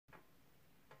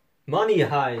Money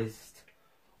Heist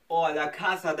or La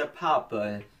Casa de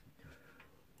Papel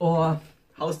or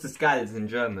Haus des Gelds in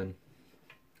German.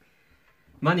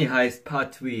 Money Heist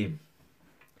Part 3.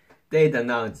 Date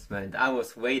announcement. I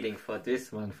was waiting for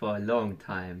this one for a long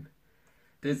time.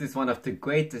 This is one of the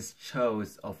greatest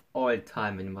shows of all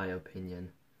time in my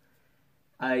opinion.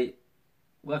 I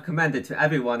recommend it to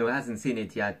everyone who hasn't seen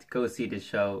it yet. Go see the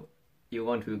show. You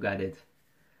won't regret it.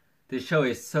 The show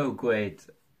is so great.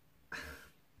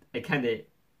 I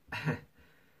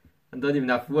don't even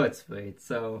have words for it,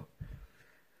 so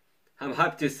I'm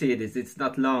happy to see this. It's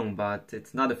not long, but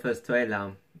it's not the first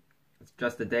trailer. It's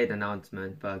just a date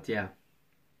announcement, but yeah.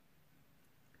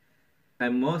 My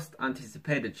most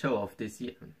anticipated show of this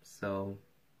year, so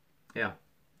yeah,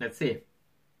 let's see.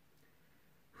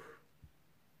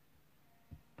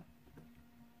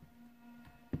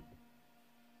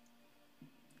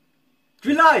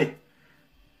 July!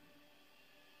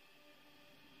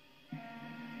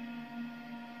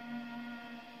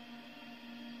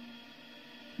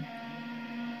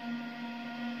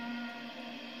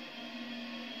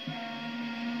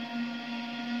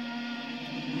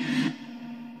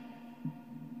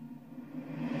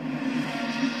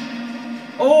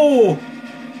 Oh!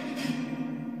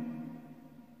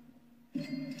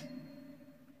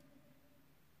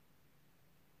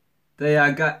 They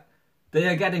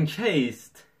are getting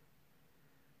chased.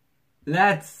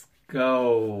 Let's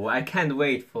go. I can't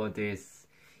wait for this.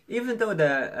 Even though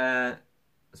the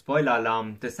spoiler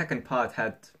alarm, the second part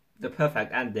had the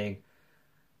perfect ending,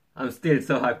 I'm still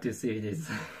so hyped to see this.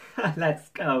 Let's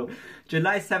go.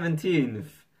 July 17th.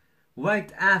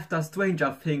 Right after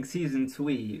Stranger Things Season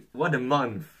 3. What a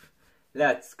month.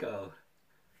 Let's go.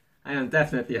 I am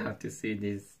definitely hyped to see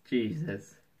this.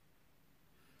 Jesus.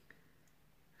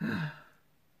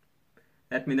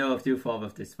 Let me know if you thought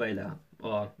of this trailer,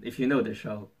 or if you know the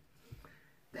show.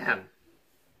 Damn.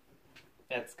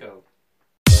 Let's go.